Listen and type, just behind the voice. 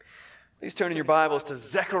Please turn in your Bibles to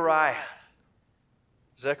Zechariah.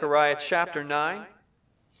 Zechariah chapter 9.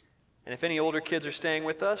 And if any older kids are staying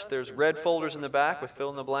with us, there's red folders in the back with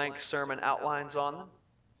fill-in-the-blank sermon outlines on them.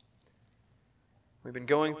 We've been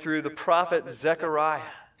going through the prophet Zechariah,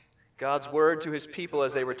 God's word to his people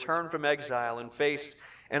as they return from exile and face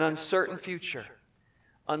an uncertain future.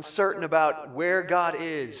 Uncertain about where God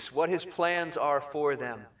is, what his plans are for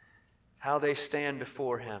them, how they stand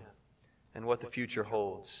before him, and what the future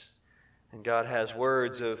holds. And God has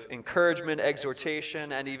words of encouragement,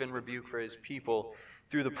 exhortation, and even rebuke for his people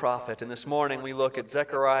through the prophet. And this morning we look at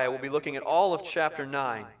Zechariah. We'll be looking at all of chapter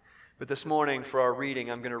 9. But this morning for our reading,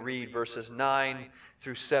 I'm going to read verses 9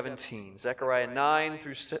 through 17. Zechariah 9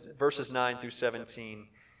 through verses 9 through 17.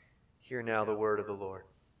 Hear now the word of the Lord.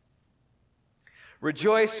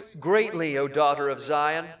 Rejoice greatly, O daughter of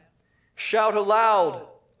Zion. Shout aloud,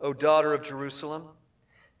 O daughter of Jerusalem.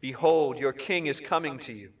 Behold, your king is coming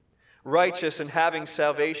to you. Righteous and having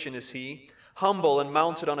salvation is he, humble and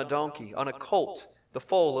mounted on a donkey, on a colt, the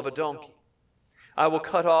foal of a donkey. I will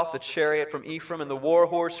cut off the chariot from Ephraim and the war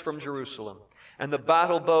horse from Jerusalem, and the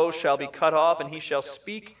battle bow shall be cut off, and he shall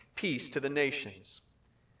speak peace to the nations.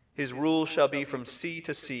 His rule shall be from sea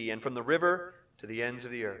to sea, and from the river to the ends of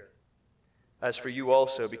the earth. As for you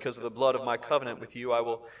also, because of the blood of my covenant with you, I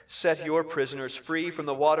will set your prisoners free from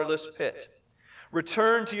the waterless pit.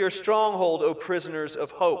 Return to your stronghold, O prisoners of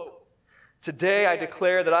hope. Today I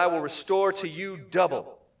declare that I will restore to you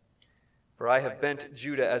double. For I have bent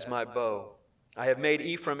Judah as my bow. I have made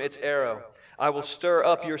Ephraim its arrow. I will stir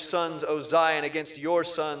up your sons, O Zion, against your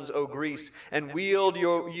sons, O Greece, and wield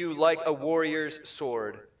you like a warrior's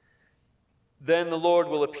sword. Then the Lord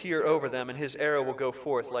will appear over them, and his arrow will go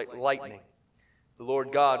forth like lightning. The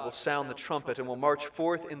Lord God will sound the trumpet and will march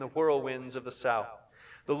forth in the whirlwinds of the south.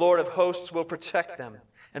 The Lord of hosts will protect them,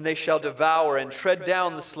 and they shall devour and tread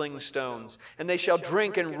down the sling stones, and they shall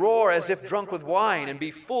drink and roar as if drunk with wine, and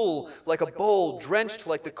be full like a bowl, drenched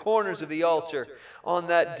like the corners of the altar. On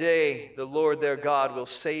that day the Lord their God will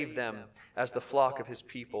save them as the flock of his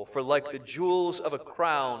people. For like the jewels of a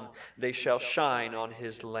crown they shall shine on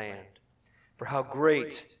his land. For how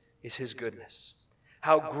great is his goodness!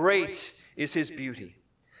 How great is his beauty!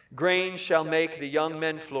 Grain shall make the young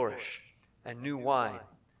men flourish, and new wine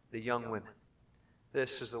the young women.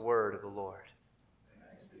 This is the word of the Lord.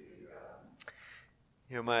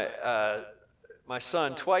 You know, my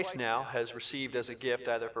son twice now has received as a gift,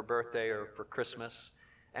 either for birthday or for Christmas,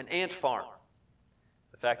 an ant farm.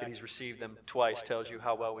 The fact that he's received them twice tells you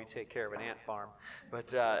how well we take care of an ant farm. But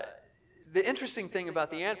the interesting thing about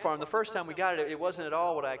the ant farm, the first time we got it, it wasn't at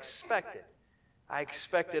all what I expected. I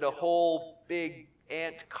expected a whole big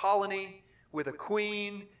ant colony with a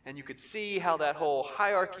queen, and you could see how that whole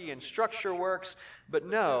hierarchy and structure works. But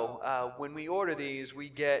no, when we order these, we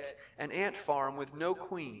get an ant farm with no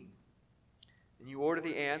queen. And you order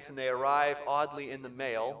the ants, and they arrive oddly in the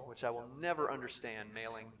mail, which I will never understand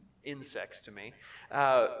mailing insects to me.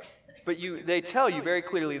 But they tell you very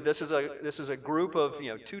clearly this is a group of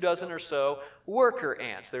 24 or so worker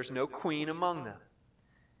ants. There's no queen among them.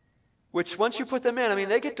 Which once you put them in, I mean,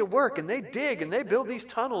 they get to work and they dig and they build these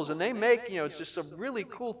tunnels and they make, it's just some really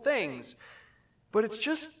cool things. But it's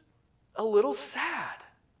just a little sad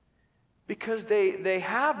because they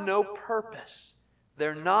have no purpose.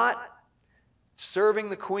 They're not serving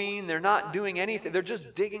the queen. They're not doing anything. They're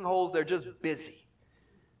just digging holes. They're just busy.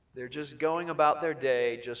 They're just going about their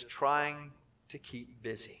day, just trying to keep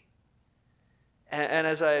busy. And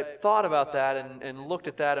as I thought about that and looked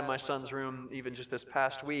at that in my son's room even just this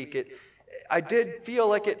past week, I did feel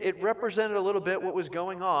like it represented a little bit what was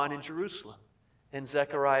going on in Jerusalem in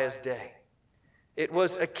Zechariah's day. It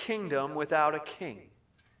was a kingdom without a king.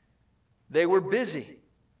 They were busy,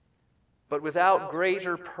 but without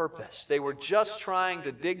greater purpose. They were just trying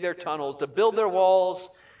to dig their tunnels, to build their walls,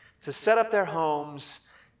 to set up their homes,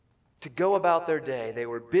 to go about their day. They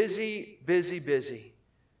were busy, busy, busy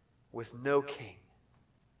with no king.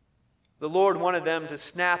 The Lord wanted them to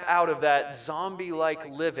snap out of that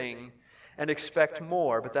zombie-like living and expect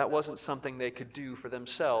more, but that wasn't something they could do for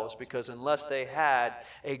themselves, because unless they had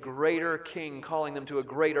a greater king calling them to a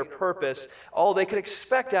greater purpose, all they could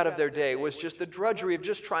expect out of their day was just the drudgery of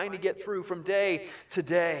just trying to get through from day to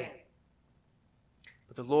day.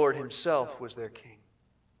 But the Lord himself was their king.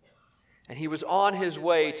 And he was on his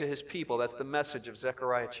way to his people. That's the message of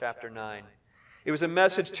Zechariah chapter 9. It was a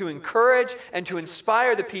message to encourage and to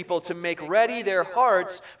inspire the people to make ready their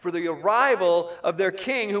hearts for the arrival of their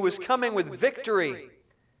king who was coming with victory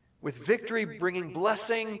bringing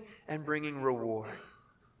blessing and bringing reward.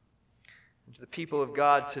 And to the people of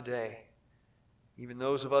God today, Even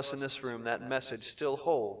those of us in this room, that message still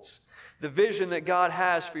holds. The vision that God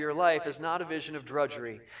has for your life is not a vision of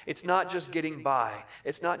drudgery. It's not just getting by.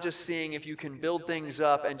 It's not just seeing if you can build things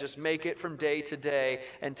up and just make it from day to day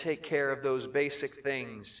and take care of those basic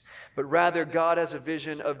things. But rather, God has a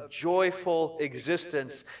vision of joyful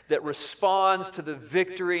existence that responds to the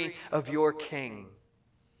victory of your King.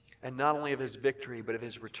 And not only of His victory, but of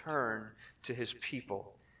His return to His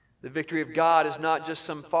people. The victory of God is not just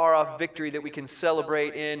some far-off victory that we can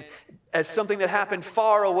celebrate in as something that happened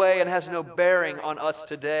far away and has no bearing on us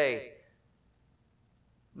today.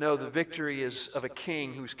 No, the victory is of a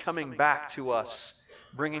King who's coming back to us,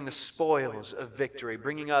 bringing the spoils of victory,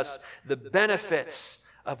 bringing us the benefits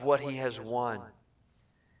of what He has won.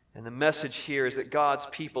 And the message here is that God's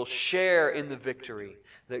people share in the victory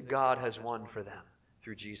that God has won for them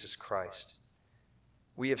through Jesus Christ.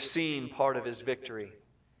 We have seen part of His victory.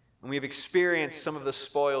 And we have experienced some of the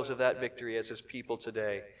spoils of that victory as His people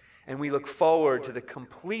today. And we look forward to the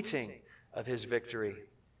completing of His victory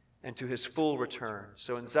and to His full return.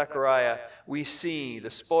 So in Zechariah, we see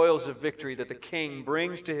the spoils of victory that the King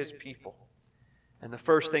brings to His people. And the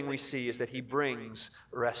first thing we see is that He brings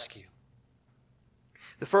rescue.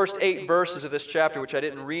 The first 8 verses of this chapter, which I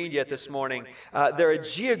didn't read yet this morning, they're a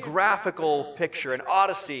geographical picture, an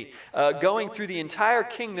odyssey, going through the entire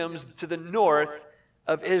kingdoms to the north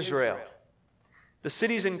of Israel. The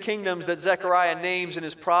cities and kingdoms that Zechariah names in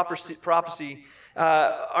his prophecy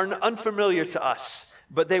are unfamiliar to us,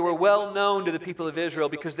 but they were well known to the people of Israel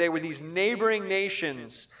because they were these neighboring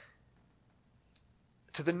nations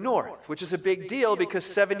to the north, which is a big deal because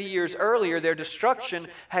 70 years earlier their destruction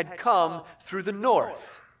had come through the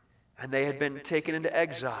north, and they had been taken into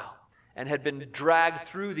exile and had been dragged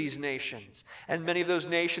through these nations. And many of those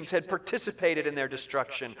nations had participated in their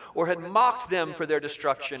destruction, or had mocked them for their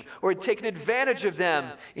destruction, or had taken advantage of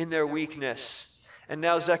them in their weakness. And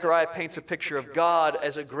now Zechariah paints a picture of God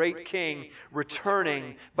as a great king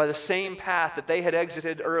returning by the same path that they had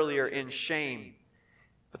exited earlier in shame.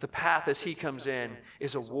 But the path as He comes in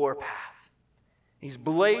is a war path. He's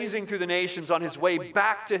blazing through the nations on His way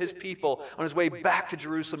back to His people, on His way back to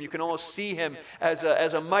Jerusalem. You can almost see Him as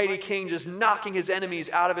a mighty king just knocking His enemies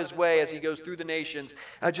out of His way as He goes through the nations,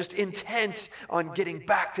 just intent on getting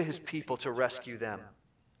back to His people to rescue them.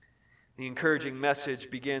 The encouraging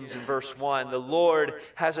message begins in verse 1. The Lord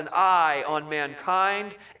has an eye on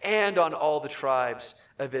mankind and on all the tribes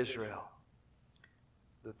of Israel.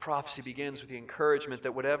 The prophecy begins with the encouragement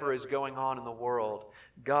that whatever is going on in the world,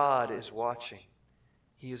 God is watching.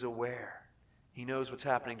 He is aware. He knows what's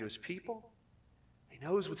happening to His people. He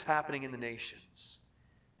knows what's happening in the nations.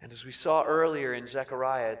 And as we saw earlier in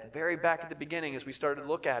Zechariah, at the very back at the beginning, as we started to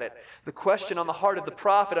look at it, the question on the heart of the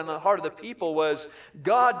prophet and on the heart of the people was,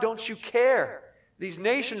 God, don't you care? These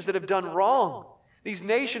nations that have done wrong, these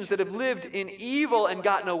nations that have lived in evil and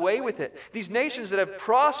gotten away with it, these nations that have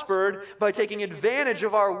prospered by taking advantage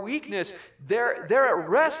of our weakness, they're at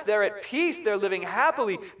rest, they're at peace, they're living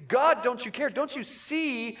happily. God, don't you care? Don't you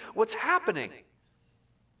see what's happening?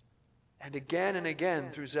 And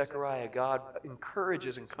again through Zechariah, God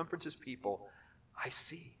encourages and comforts His people. I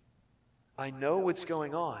see. I know what's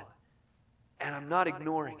going on, and I'm not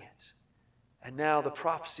ignoring it. And now the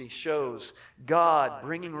prophecy shows God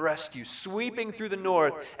bringing rescue, sweeping through the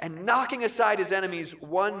north and knocking aside His enemies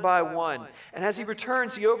one by one. And as He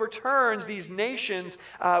returns, He overturns these nations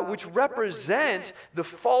which represent the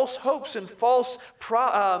false hopes and false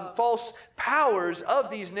powers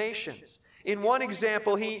of these nations. In one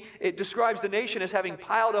example, it describes the nation as having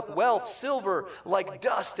piled up wealth, silver like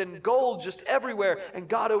dust, and gold just everywhere. And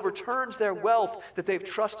God overturns their wealth that they've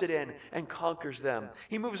trusted in and conquers them.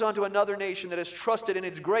 He moves on to another nation that has trusted in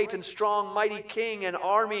its great and strong, mighty king and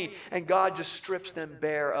army. And God just strips them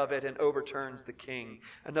bare of it and overturns the king.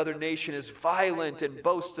 Another nation is violent and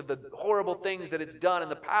boasts of the horrible things that it's done and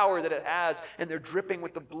the power that it has. And they're dripping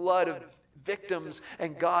with the blood of victims,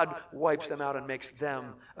 and God wipes them out and makes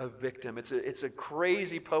them a victim. It's a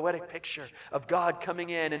crazy poetic picture of God coming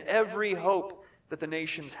in, and every hope that the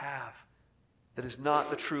nations have that is not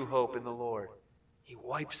the true hope in the Lord, He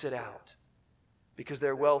wipes it out because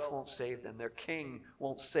their wealth won't save them, their king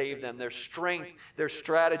won't save them, their strength, their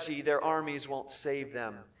strategy, their armies won't save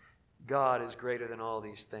them. God is greater than all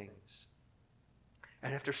these things.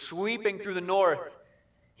 And after sweeping through the north,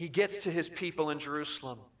 He gets to His people in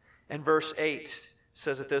Jerusalem. And verse 8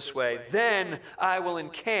 says it this way, Then I will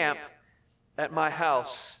encamp at my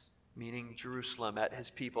house, meaning Jerusalem, at His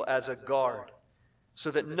people, as a guard,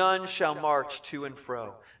 so that none shall march to and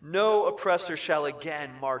fro. No oppressor shall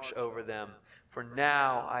again march over them, for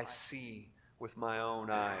now I see with my own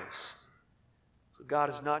eyes. God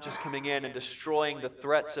is not just coming in and destroying the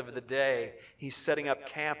threats of the day. He's setting up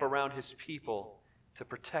camp around His people to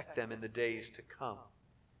protect them in the days to come.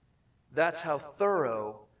 That's how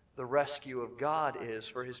thorough the rescue of God is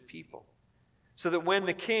for His people. So that when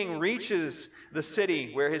the king reaches the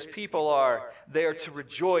city where his people are, they are to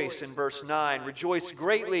rejoice in verse 9. Rejoice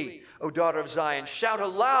greatly, O daughter of Zion. Shout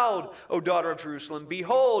aloud, O daughter of Jerusalem.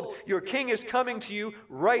 Behold, your king is coming to you,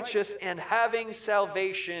 righteous and having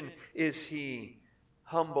salvation is he.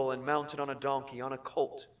 Humble and mounted on a donkey, on a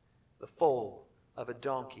colt, the foal of a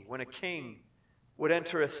donkey. When a king would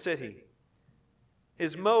enter a city,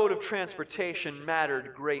 his mode of transportation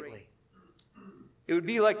mattered greatly. It would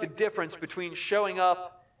be like the difference between showing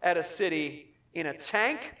up at a city in a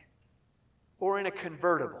tank or in a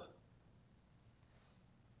convertible.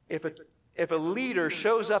 If a leader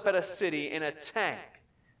shows up at a city in a tank,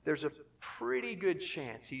 there's a pretty good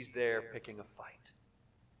chance he's there picking a fight.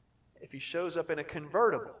 If he shows up in a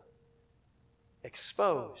convertible,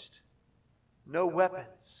 exposed, no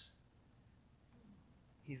weapons,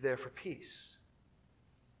 he's there for peace.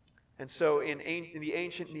 And so in the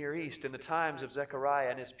ancient Near East, in the times of Zechariah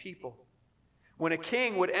and his people, when a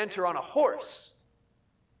king would enter on a horse,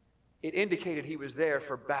 it indicated he was there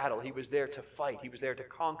for battle. He was there to fight. He was there to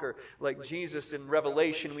conquer. Like Jesus in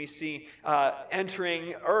Revelation, we see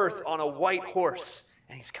entering earth on a white horse,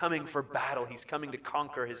 and he's coming for battle. He's coming to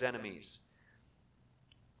conquer his enemies.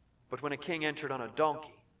 But when a king entered on a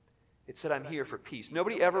donkey, it said, I'm here for peace.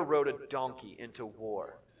 Nobody ever rode a donkey into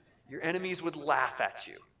war. Your enemies would laugh at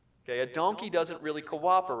you. Okay, a donkey doesn't really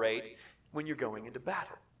cooperate when you're going into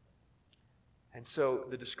battle. And so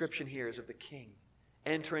the description here is of the king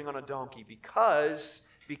entering on a donkey because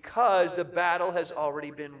the battle has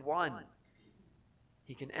already been won.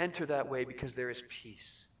 He can enter that way because there is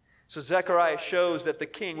peace. So Zechariah shows that the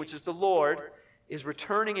king, which is the Lord, is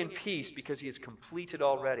returning in peace because he has completed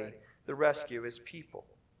already the rescue of his people.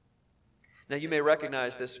 Now you may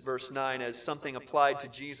recognize this verse 9 as something applied to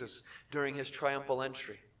Jesus during his triumphal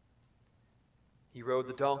entry. He rode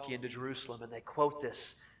the donkey into Jerusalem, and they quote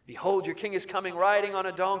this, Behold, your king is coming riding on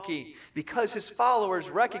a donkey, because his followers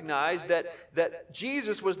recognized that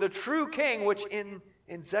Jesus was the true king, which in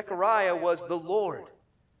Zechariah was the Lord.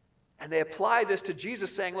 And they apply this to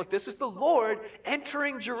Jesus, saying, look, this is the Lord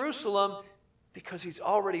entering Jerusalem because he's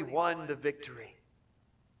already won the victory.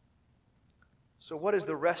 So what is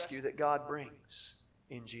the rescue that God brings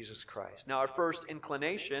in Jesus Christ? Now, our first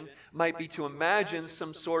inclination might be to imagine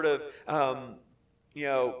some sort of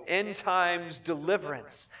end times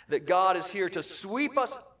deliverance, that God is here to sweep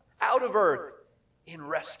us out of earth in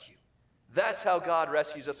rescue. That's how God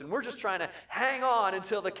rescues us. And we're just trying to hang on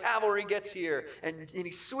until the cavalry gets here and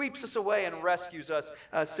he sweeps us away and rescues us.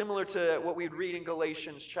 Similar to what we read in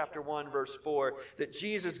Galatians chapter 1, verse 4, that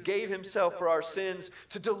Jesus gave himself for our sins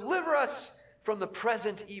to deliver us from the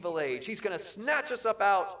present evil age. He's going to snatch us up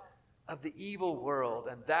out of the evil world,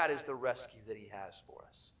 and that is the rescue that he has for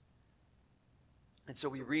us. And so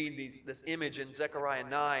we read this image in Zechariah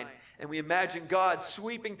 9, and we imagine God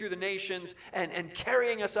sweeping through the nations and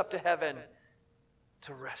carrying us up to heaven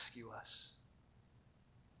to rescue us.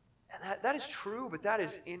 And that is true, but that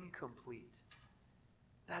is incomplete.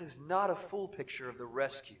 That is not a full picture of the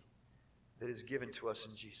rescue that is given to us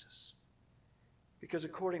in Jesus. Because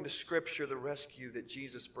according to Scripture, the rescue that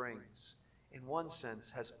Jesus brings, in one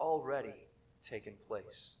sense, has already taken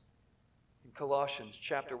place. In Colossians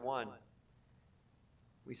chapter 1,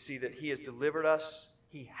 we see that he has delivered us.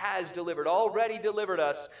 He has already delivered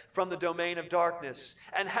us from the domain of darkness,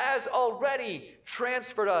 and has already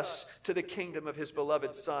transferred us to the kingdom of his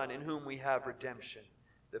beloved Son, in whom we have redemption,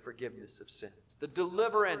 the forgiveness of sins. The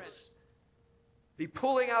deliverance, the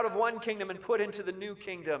pulling out of one kingdom and put into the new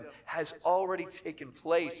kingdom, has already taken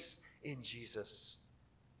place in Jesus.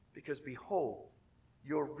 Because behold,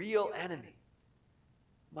 your real enemy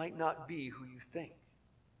might not be who you think.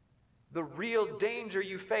 The real danger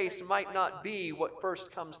you face might not be what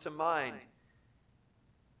first comes to mind.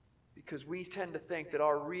 Because we tend to think that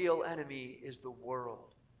our real enemy is the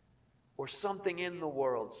world, or something in the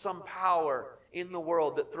world, some power in the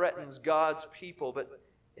world that threatens God's people. But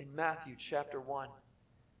in Matthew chapter 1,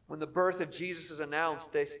 when the birth of Jesus is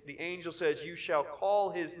announced, the angel says, you shall call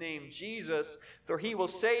his name Jesus, for he will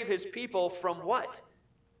save his people from what?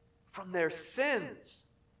 From their sins.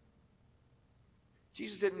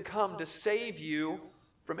 Jesus didn't come to save you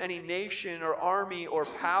from any nation or army or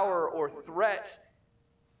power or threat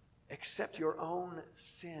except your own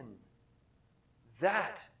sin.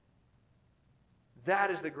 That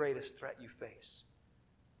is the greatest threat you face.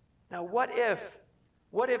 Now, what if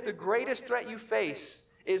the greatest threat you face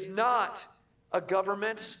is not a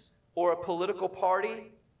government or a political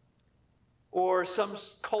party or some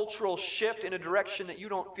cultural shift in a direction that you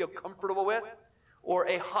don't feel comfortable with, or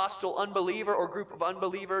a hostile unbeliever or group of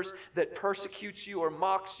unbelievers that persecutes you or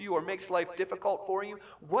mocks you or makes life difficult for you,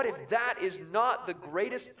 what if that is not the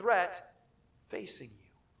greatest threat facing you?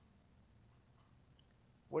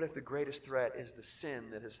 What if the greatest threat is the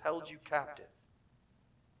sin that has held you captive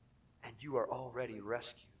and you are already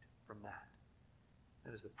rescued from that?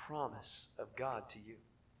 That is the promise of God to you.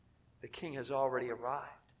 The King has already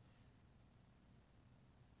arrived,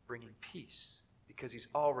 bringing peace because he's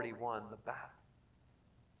already won the battle.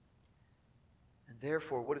 And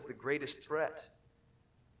therefore, what is the greatest threat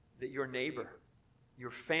that your neighbor,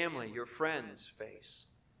 your family, your friends face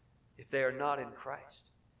if they are not in Christ?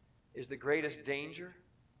 Is the greatest danger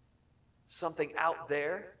something out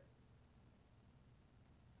there?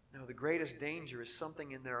 No, the greatest danger is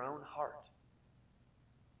something in their own heart.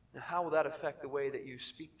 Now, how will that affect the way that you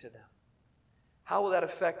speak to them? How will that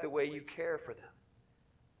affect the way you care for them?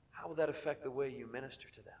 How will that affect the way you minister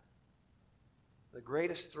to them? The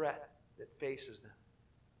greatest threat that faces them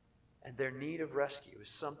and their need of rescue is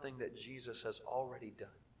something that Jesus has already done.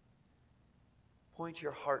 Point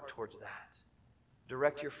your heart towards that.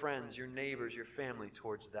 Direct your friends, your neighbors, your family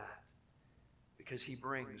towards that, because he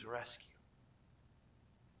brings rescue.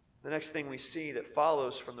 The next thing we see that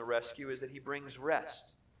follows from the rescue is that he brings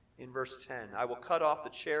rest. In verse 10, I will cut off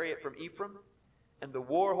the chariot from Ephraim and the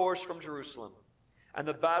war horse from Jerusalem. And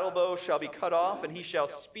the battle bow shall be cut off, and he shall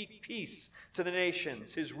speak peace to the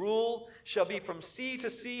nations. His rule shall be from sea to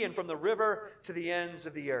sea and from the river to the ends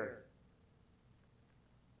of the earth.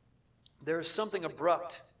 There is something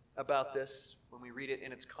abrupt about this when we read it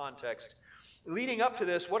in its context. Leading up to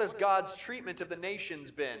this, what has God's treatment of the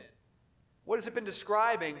nations been? What has it been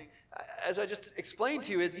describing? As I just explained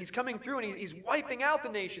to you, is he's coming through and he's wiping out the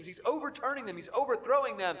nations. He's overturning them. He's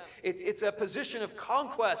overthrowing them. It's a position of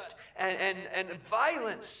conquest and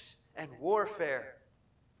violence and warfare.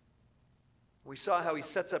 We saw how he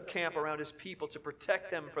sets up camp around his people to protect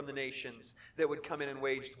them from the nations that would come in and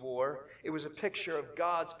wage war. It was a picture of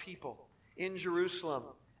God's people in Jerusalem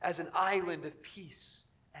as an island of peace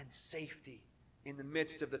and safety in the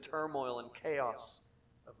midst of the turmoil and chaos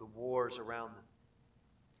of the wars around them.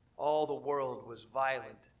 All the world was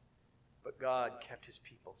violent, but God kept his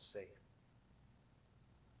people safe.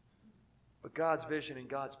 But God's vision and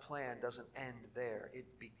God's plan doesn't end there.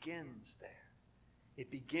 It begins there.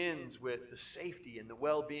 It begins with the safety and the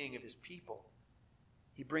well-being of his people.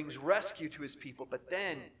 He brings rescue to his people, but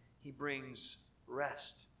then he brings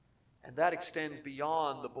rest. And that extends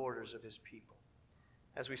beyond the borders of his people.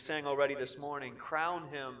 As we sang already this morning, crown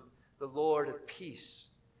him the Lord of peace,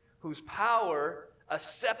 whose power a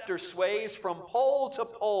scepter sways from pole to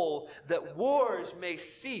pole, that wars may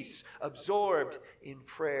cease, absorbed in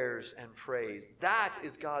prayers and praise. That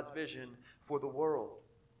is God's vision for the world,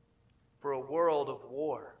 for a world of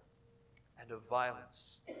war and of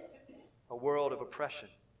violence, a world of oppression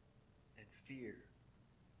and fear.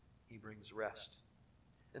 He brings rest.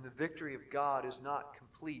 And the victory of God is not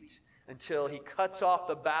complete until he cuts off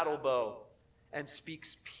the battle bow and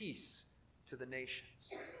speaks peace to the nations.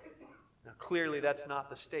 Now, clearly, that's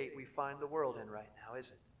not the state we find the world in right now,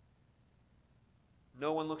 is it?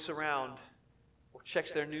 No one looks around or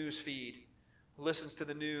checks their news feed, listens to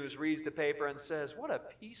the news, reads the paper, and says, what a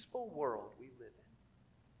peaceful world we live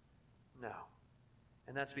in. No.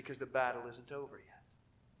 And that's because the battle isn't over yet.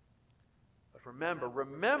 But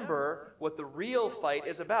remember what the real fight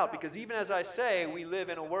is about, because even as I say, we live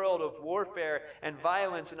in a world of warfare and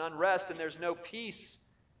violence and unrest, and there's no peace.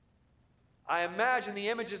 I imagine the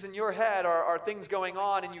images in your head are things going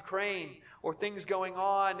on in Ukraine, or things going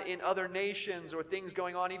on in other nations, or things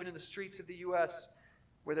going on even in the streets of the U.S.,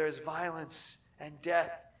 where there is violence and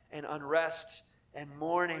death and unrest and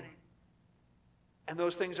mourning. And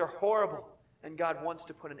those things are horrible, and God wants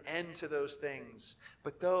to put an end to those things.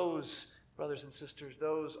 But those, brothers and sisters,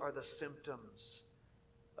 those are the symptoms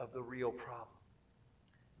of the real problem.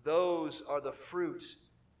 Those are the fruit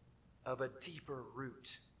of a deeper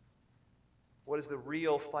root. What is the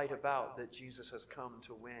real fight about that Jesus has come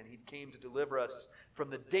to win? He came to deliver us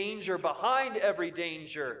from the danger behind every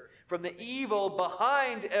danger, from the evil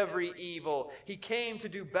behind every evil. He came to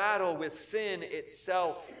do battle with sin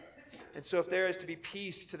itself. And so if there is to be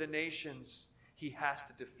peace to the nations, he has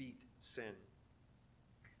to defeat sin.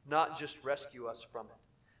 Not just rescue us from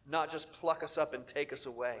it, not just pluck us up and take us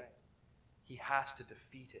away. He has to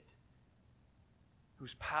defeat it,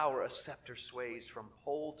 whose power a scepter sways from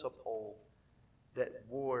pole to pole, that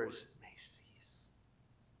wars may cease,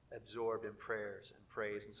 absorbed in prayers and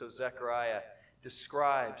praise. And so Zechariah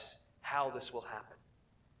describes how this will happen.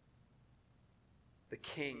 the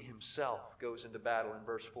king himself goes into battle in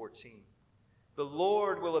verse 14. The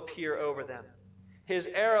Lord will appear over them. His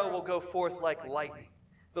arrow will go forth like lightning.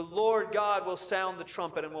 The Lord God will sound the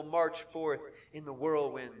trumpet and will march forth in the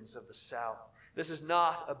whirlwinds of the south. This is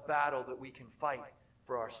not a battle that we can fight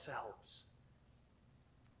for ourselves.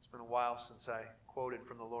 It's been a while since I quoted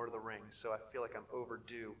from the Lord of the Rings, so I feel like I'm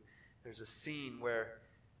overdue. There's a scene where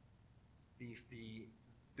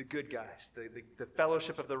the good guys, the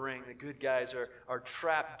Fellowship of the Ring, the good guys are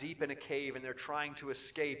trapped deep in a cave and they're trying to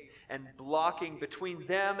escape, and blocking between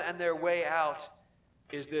them and their way out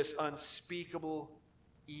is this unspeakable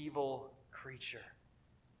evil creature.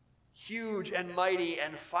 Huge and mighty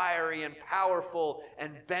and fiery and powerful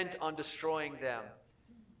and bent on destroying them.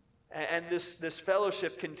 And this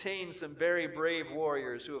fellowship contains some very brave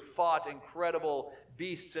warriors who have fought incredible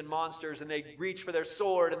beasts and monsters, and they reach for their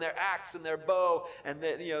sword and their axe and their bow, and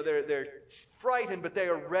they're frightened, but they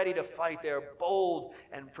are ready to fight. They are bold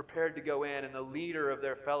and prepared to go in. And the leader of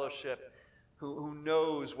their fellowship, who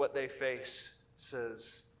knows what they face,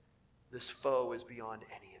 says, "This foe is beyond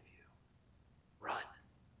any of you. Run.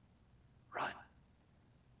 Run."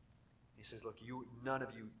 He says, "Look, none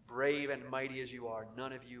of you, brave and mighty as you are,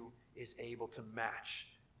 none of you is able to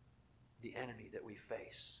match the enemy that we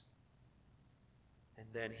face."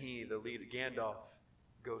 And then he, the leader, Gandalf,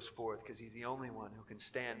 goes forth because he's the only one who can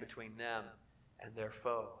stand between them and their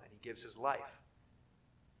foe. And he gives his life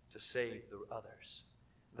to save the others.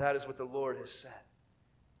 That is what the Lord has said.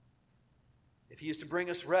 If he is to bring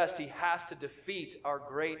us rest, he has to defeat our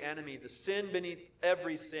great enemy, the sin beneath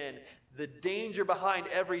every sin, the danger behind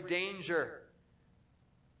every danger.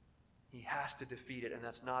 He has to defeat it, and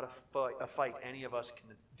that's not a fight any of us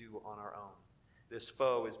can do on our own. This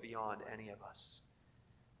foe is beyond any of us.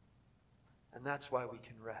 And that's why we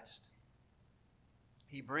can rest.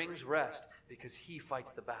 He brings rest because he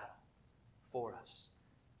fights the battle for us.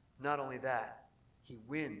 Not only that, he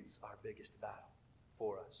wins our biggest battle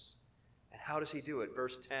for us. And how does he do it?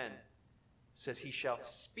 Verse 10 says, "He shall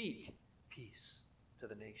speak peace to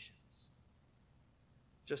the nations."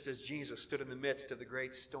 Just as Jesus stood in the midst of the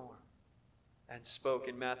great storm and spoke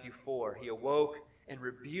in Matthew 4, he awoke and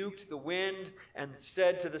rebuked the wind and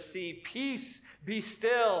said to the sea, "Peace, be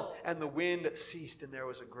still." And the wind ceased, and there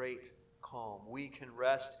was a great calm. We can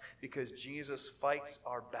rest because Jesus fights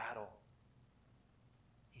our battle.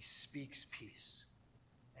 He speaks peace,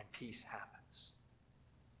 and peace happens.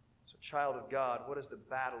 So, child of God, what is the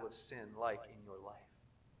battle of sin like in your life?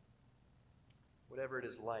 Whatever it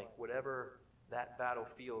is like, whatever that battle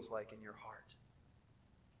feels like in your heart,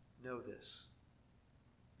 know this.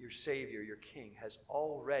 Your Savior, your King, has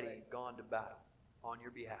already gone to battle on your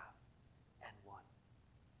behalf and won.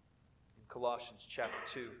 In Colossians chapter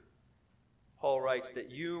 2, Paul writes that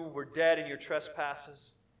you were dead in your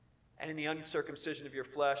trespasses and in the uncircumcision of your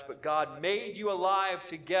flesh, but God made you alive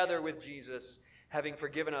together with Jesus, having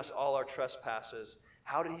forgiven us all our trespasses.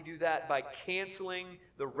 How did he do that? By canceling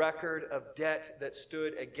the record of debt that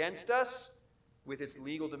stood against us with its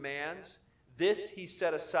legal demands. This he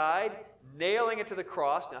set aside, nailing it to the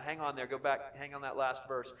cross. Now hang on there, go back, hang on that last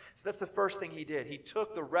verse. So that's the first thing he did. He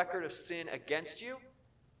took the record of sin against you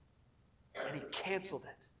and he canceled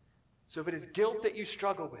it. So if it is guilt that you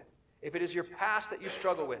struggle with, if it is your past that you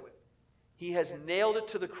struggle with, he has nailed it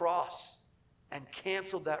to the cross and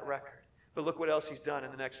canceled that record. But look what else he's done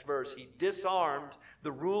in the next verse. He disarmed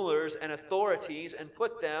the rulers and authorities and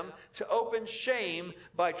put them to open shame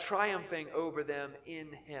by triumphing over them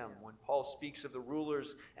in him. When Paul speaks of the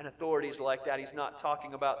rulers and authorities like that, he's not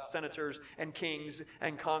talking about senators and kings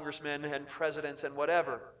and congressmen and presidents and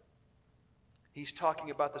whatever. He's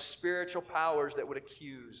talking about the spiritual powers that would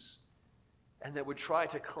accuse and that would try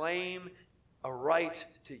to claim a right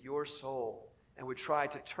to your soul and would try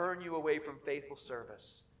to turn you away from faithful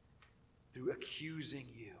service through accusing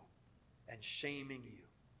you and shaming you.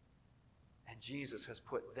 And Jesus has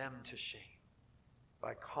put them to shame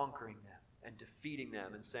by conquering them and defeating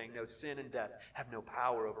them and saying, "No, sin and death have no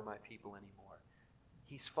power over my people anymore."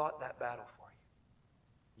 He's fought that battle for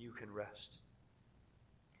you. You can rest.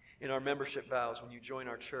 In our membership vows, when you join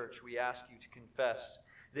our church, we ask you to confess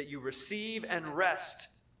that you receive and rest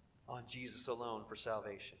on Jesus alone for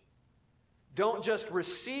salvation. Don't just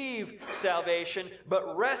receive salvation,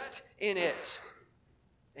 but rest in it.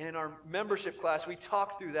 And in our membership class, we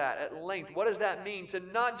talked through that at length. What does that mean? To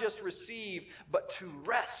not just receive, but to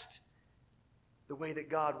rest the way that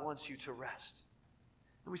God wants you to rest.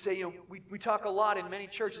 And we say, we talk a lot in many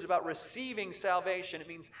churches about receiving salvation. It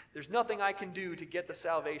means there's nothing I can do to get the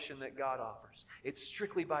salvation that God offers. It's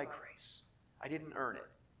strictly by grace. I didn't earn it.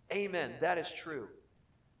 Amen. That is true.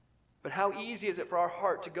 But how easy is it for our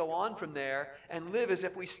heart to go on from there and live as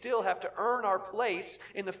if we still have to earn our place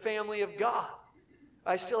in the family of God?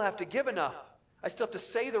 I still have to give enough. I still have to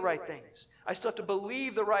say the right things. I still have to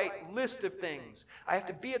believe the right list of things. I have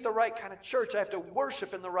to be at the right kind of church. I have to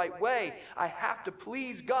worship in the right way. I have to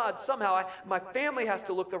please God somehow. My family has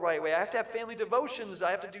to look the right way. I have to have family devotions. I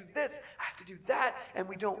have to do this. I have to do that. And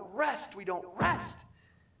we don't rest. We don't rest.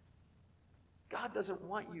 God doesn't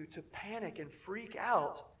want you to panic and freak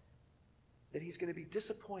out that He's going to be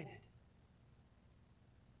disappointed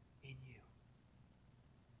in you.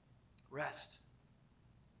 Rest.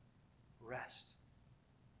 Rest.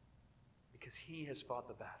 Because He has fought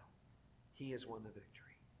the battle. He has won the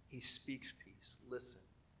victory. He speaks peace. Listen.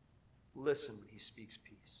 Listen when He speaks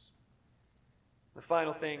peace. The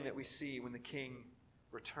final thing that we see when the King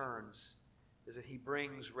returns is that He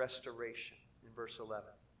brings restoration in verse 11.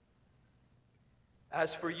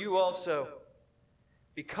 As for you also,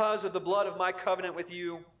 because of the blood of my covenant with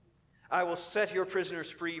you, I will set your prisoners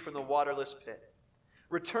free from the waterless pit.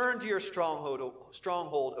 Return to your stronghold,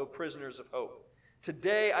 O prisoners of hope.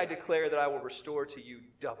 Today I declare that I will restore to you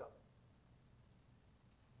double.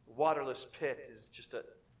 The waterless pit is just a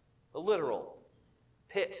literal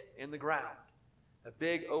pit in the ground. A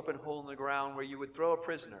big open hole in the ground where you would throw a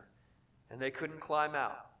prisoner and they couldn't climb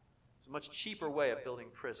out. It's a much cheaper way of building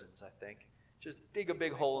prisons, I think. Just dig a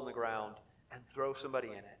big hole in the ground and throw somebody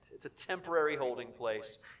in it. It's a temporary holding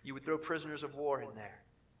place. You would throw prisoners of war in there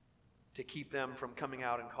to keep them from coming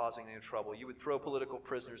out and causing any trouble. You would throw political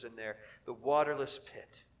prisoners in there. The waterless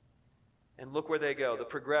pit. And look where they go. The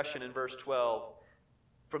progression in verse 12.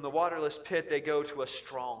 From the waterless pit, they go to a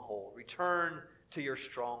stronghold. Return to your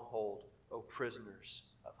stronghold, O prisoners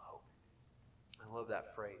of hope. I love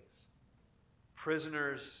that phrase.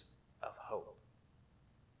 Prisoners of hope.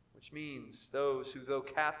 Which means those who, though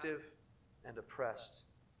captive and oppressed,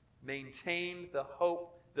 maintained the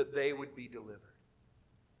hope that they would be delivered.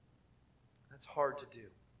 That's hard to do.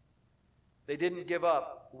 They didn't give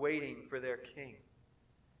up waiting for their king.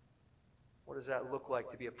 What does that look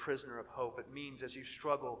like to be a prisoner of hope? It means as you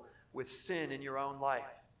struggle with sin in your own life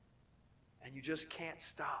and you just can't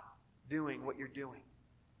stop doing what you're doing,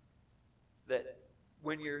 that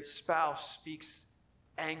when your spouse speaks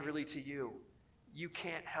angrily to you, you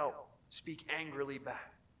can't help speak angrily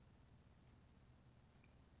back.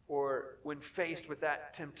 Or when faced with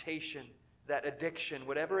that temptation, that addiction,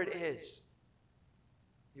 whatever it is,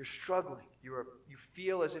 you're struggling. You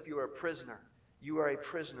feel as if you are a prisoner. You are a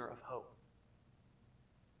prisoner of hope.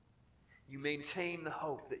 You maintain the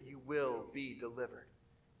hope that you will be delivered,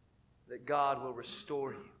 that God will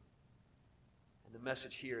restore you. And the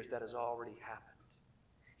message here is that has already happened.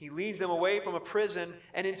 He leads them away from a prison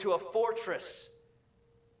and into a fortress,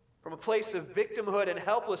 from a place of victimhood and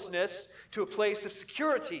helplessness to a place of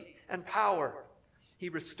security and power. He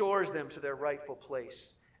restores them to their rightful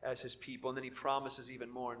place as His people. And then He promises even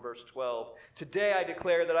more in verse 12. Today I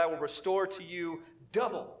declare that I will restore to you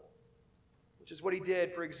double. Which is what He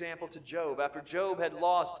did, for example, to Job. After Job had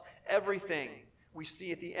lost everything, we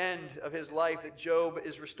see at the end of his life that Job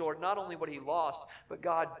is restored. Not only what he lost, but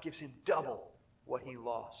God gives him double what he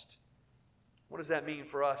lost. What does that mean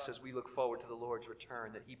for us as we look forward to the Lord's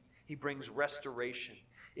return? That He brings restoration.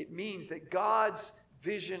 It means that God's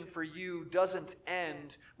vision for you doesn't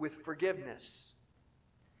end with forgiveness.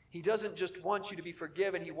 He doesn't just want you to be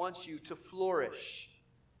forgiven. He wants you to flourish.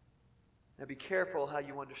 Now be careful how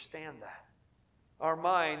you understand that. Our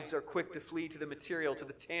minds are quick to flee to the material, to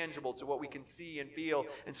the tangible, to what we can see and feel.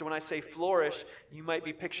 And so when I say flourish, you might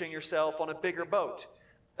be picturing yourself on a bigger boat,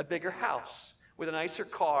 a bigger house, with a nicer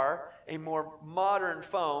car, a more modern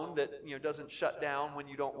phone that doesn't shut down when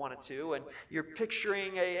you don't want it to, and you're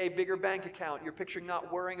picturing a bigger bank account. You're picturing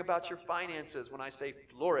not worrying about your finances when I say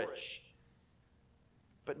flourish.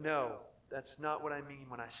 But no, that's not what I mean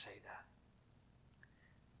when I say that.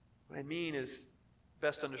 What I mean is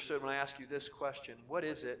best understood when I ask you this question: what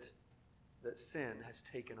is it that sin has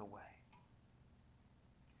taken away?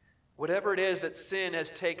 Whatever it is that sin has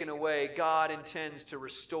taken away, God intends to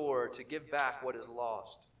restore, to give back what is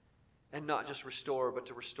lost. And not just restore, but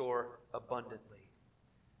to restore abundantly.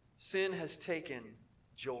 Sin has taken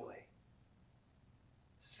joy.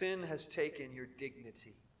 Sin has taken your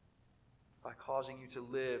dignity by causing you to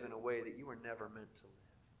live in a way that you were never meant to live.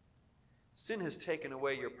 Sin has taken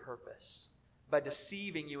away your purpose by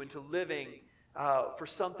deceiving you into living for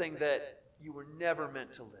something that you were never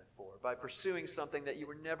meant to live for, by pursuing something that you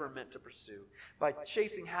were never meant to pursue, by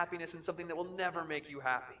chasing happiness in something that will never make you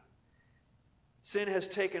happy. Sin has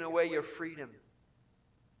taken away your freedom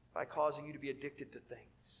by causing you to be addicted to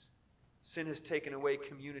things. Sin has taken away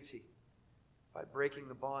community by breaking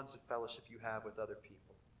the bonds of fellowship you have with other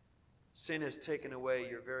people. Sin has taken away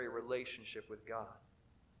your very relationship with God.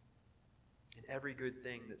 And every good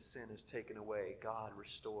thing that sin has taken away, God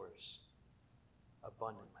restores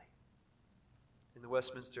abundantly. In the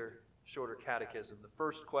Westminster Shorter Catechism, the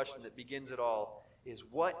first question that begins it all is,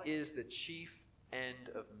 what is the chief end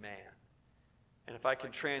of man? And if I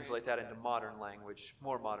can translate that into modern language,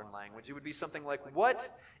 more modern language, it would be something like, what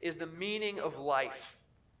is the meaning of life?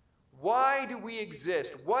 Why do we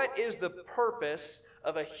exist? What is the purpose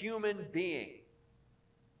of a human being?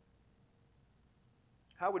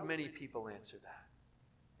 How would many people answer that?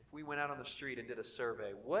 If we went out on the street and did a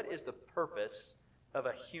survey, what is the purpose of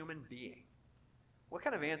a human being? What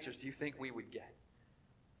kind of answers do you think we would get?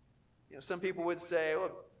 Some people would say,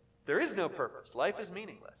 well, there is no purpose. Life is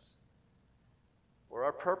meaningless. Or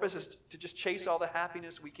our purpose is to just chase all the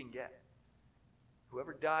happiness we can get.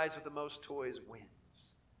 Whoever dies with the most toys wins.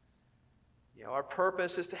 Our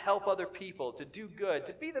purpose is to help other people, to do good,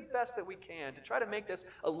 to be the best that we can, to try to make this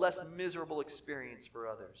a less miserable experience for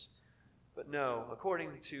others. But no,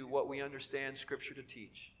 according to what we understand Scripture to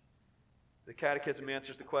teach, the Catechism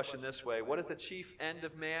answers the question this way: what is the chief end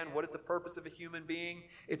of man? What is the purpose of a human being?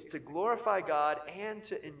 It's to glorify God and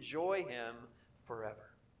to enjoy Him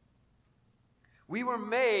forever. We were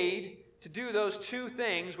made to do those two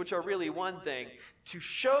things, which are really one thing: to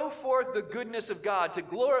show forth the goodness of God, to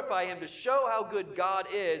glorify Him, to show how good God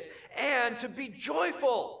is, and to be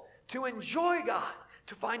joyful, to enjoy God,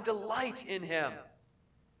 to find delight in Him.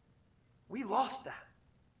 We lost that.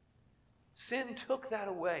 Sin took that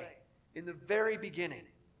away in the very beginning.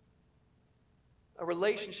 A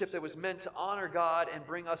relationship that was meant to honor God and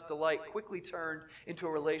bring us delight quickly turned into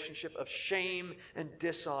a relationship of shame and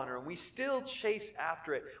dishonor. And we still chase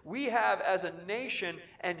after it. We have, as a nation,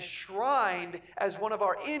 enshrined as one of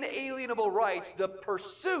our inalienable rights the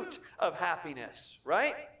pursuit of happiness,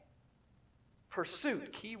 right?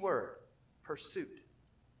 Pursuit, key word, pursuit.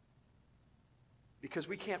 Because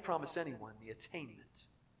we can't promise anyone the attainment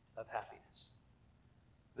of happiness.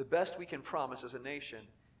 The best we can promise as a nation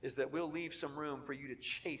is that we'll leave some room for you to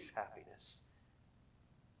chase happiness.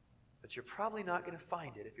 But you're probably not going to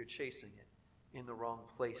find it if you're chasing it in the wrong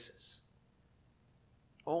places.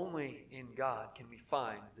 Only in God can we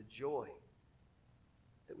find the joy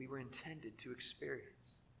that we were intended to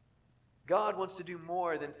experience. God wants to do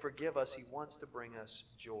more than forgive us. He wants to bring us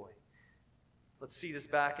joy. Let's see this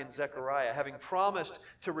back in Zechariah. Having promised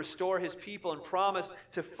to restore his people and promised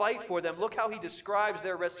to fight for them, look how he describes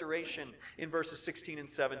their restoration in verses 16 and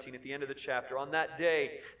 17 at the end of the chapter. On that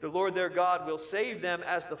day, the Lord their God will save them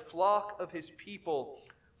as the flock of his people.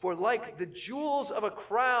 For like the jewels of a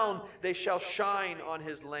crown, they shall shine on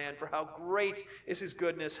his land. For how great is his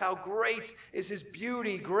goodness, how great is his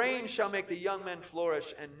beauty. Grain shall make the young men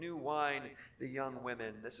flourish, and new wine the young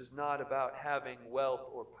women. This is not about having wealth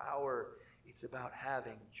or power. It's about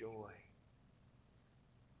having joy.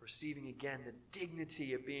 Receiving again the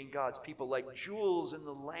dignity of being God's people, like jewels in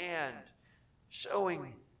the land,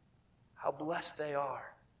 showing how blessed they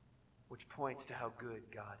are, which points to how good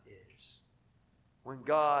God is. When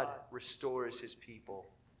God restores his people,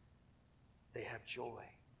 they have joy.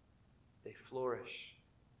 They flourish.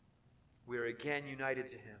 We are again united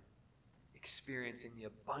to him, experiencing the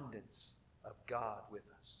abundance of God with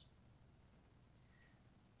us.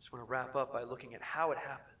 I just want to wrap up by looking at how it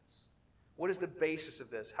happens. What is the basis of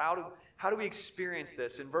this? How do we experience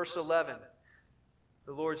this? In verse 11,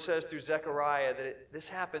 the Lord says through Zechariah that this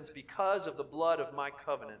happens because of the blood of my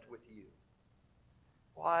covenant with you.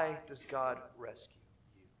 Why does God rescue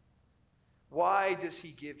you? Why does he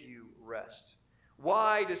give you rest?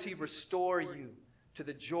 Why does he restore you to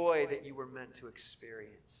the joy that you were meant to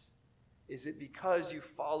experience? Is it because you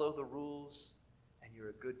follow the rules and you're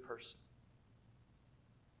a good person?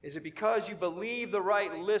 Is it because you believe the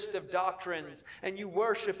right list of doctrines and you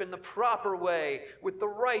worship in the proper way with the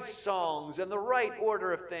right songs and the right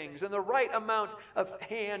order of things and the right amount of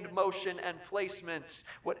hand motion and placement,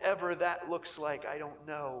 whatever that looks like, I don't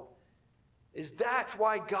know. Is that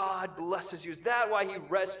why God blesses you? Is that why he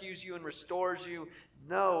rescues you and restores you?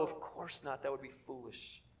 No, of course not. That would be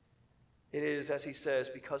foolish. It is, as he says,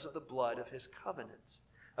 because of the blood of his covenant.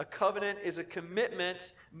 A covenant is a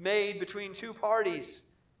commitment made between two parties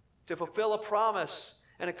to fulfill a promise.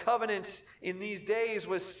 And a covenant in these days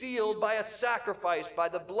was sealed by a sacrifice, by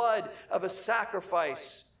the blood of a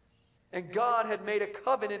sacrifice. And God had made a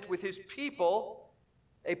covenant with his people,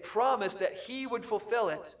 a promise that he would fulfill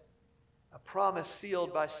it. A promise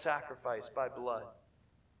sealed by sacrifice, by blood.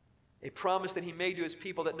 A promise that he made to his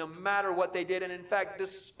people that no matter what they did, and in fact,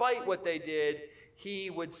 despite what they did, he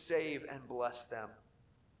would save and bless them.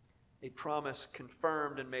 a promise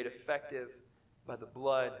confirmed and made effective by the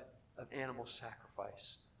blood of animal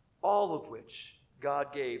sacrifice, all of which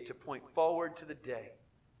God gave to point forward to the day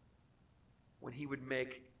when he would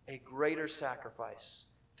make a greater sacrifice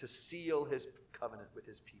to seal his covenant with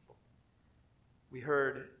his people. We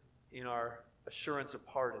heard in our assurance of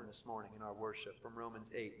pardon this morning in our worship from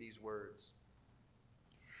Romans 8 these words.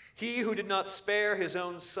 He who did not spare his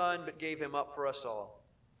own son but gave him up for us all.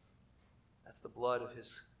 That's the blood of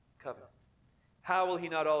his covenant. How will he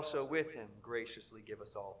not also with him graciously give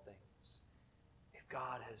us all things? If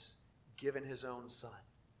God has given his own son,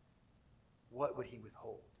 what would he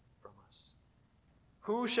withhold from us?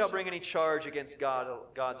 Who shall bring any charge against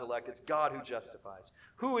God's elect? It's God who justifies.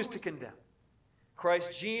 Who is to condemn?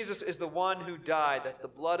 Christ Jesus is the one who died. That's the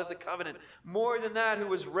blood of the covenant. More than that, who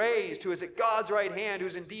was raised, who is at God's right hand, who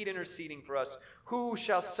is indeed interceding for us. Who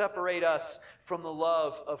shall separate us from the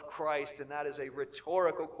love of Christ? And that is a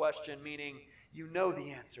rhetorical question, meaning you know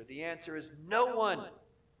the answer. The answer is no one.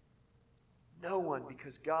 No one,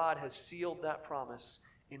 because God has sealed that promise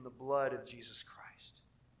in the blood of Jesus Christ.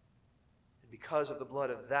 And because of the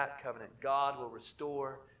blood of that covenant, God will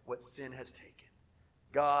restore what sin has taken.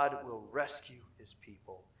 God will rescue his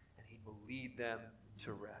people, and he will lead them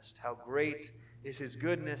to rest. How great is his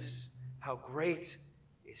goodness! How great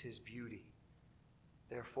is his beauty!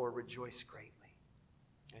 Therefore rejoice greatly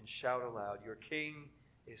and shout aloud, your King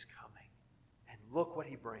is coming. And look what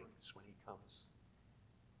he brings when he comes.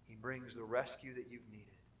 He brings the rescue that you've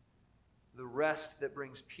needed, the rest that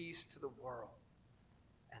brings peace to the world,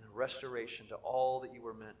 and the restoration to all that you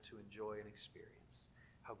were meant to enjoy and experience.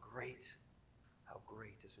 How great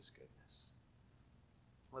is his goodness.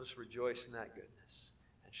 Let us rejoice in that goodness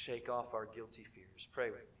and shake off our guilty fears. Pray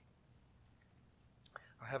with me.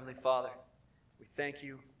 Our Heavenly Father, we thank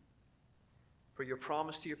you for your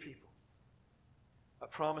promise to your people, a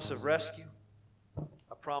promise of rescue,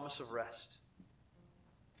 a promise of rest,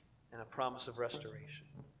 and a promise of restoration.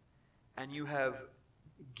 And you have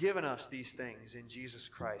given us these things in Jesus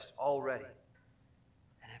Christ already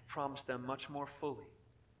and have promised them much more fully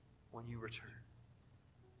when you return.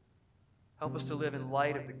 Help us to live in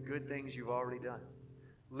light of the good things you've already done.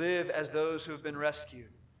 Live as those who have been rescued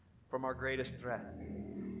from our greatest threat.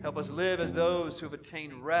 Help us live as those who have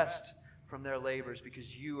attained rest from their labors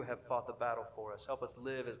because you have fought the battle for us. Help us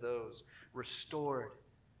live as those restored,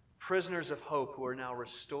 prisoners of hope who are now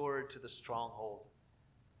restored to the stronghold.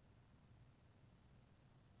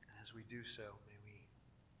 And as we do so, may we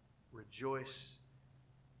rejoice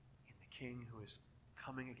in the King who is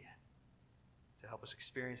coming again to help us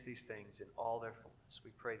experience these things in all their fullness. We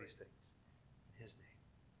pray these things in his name.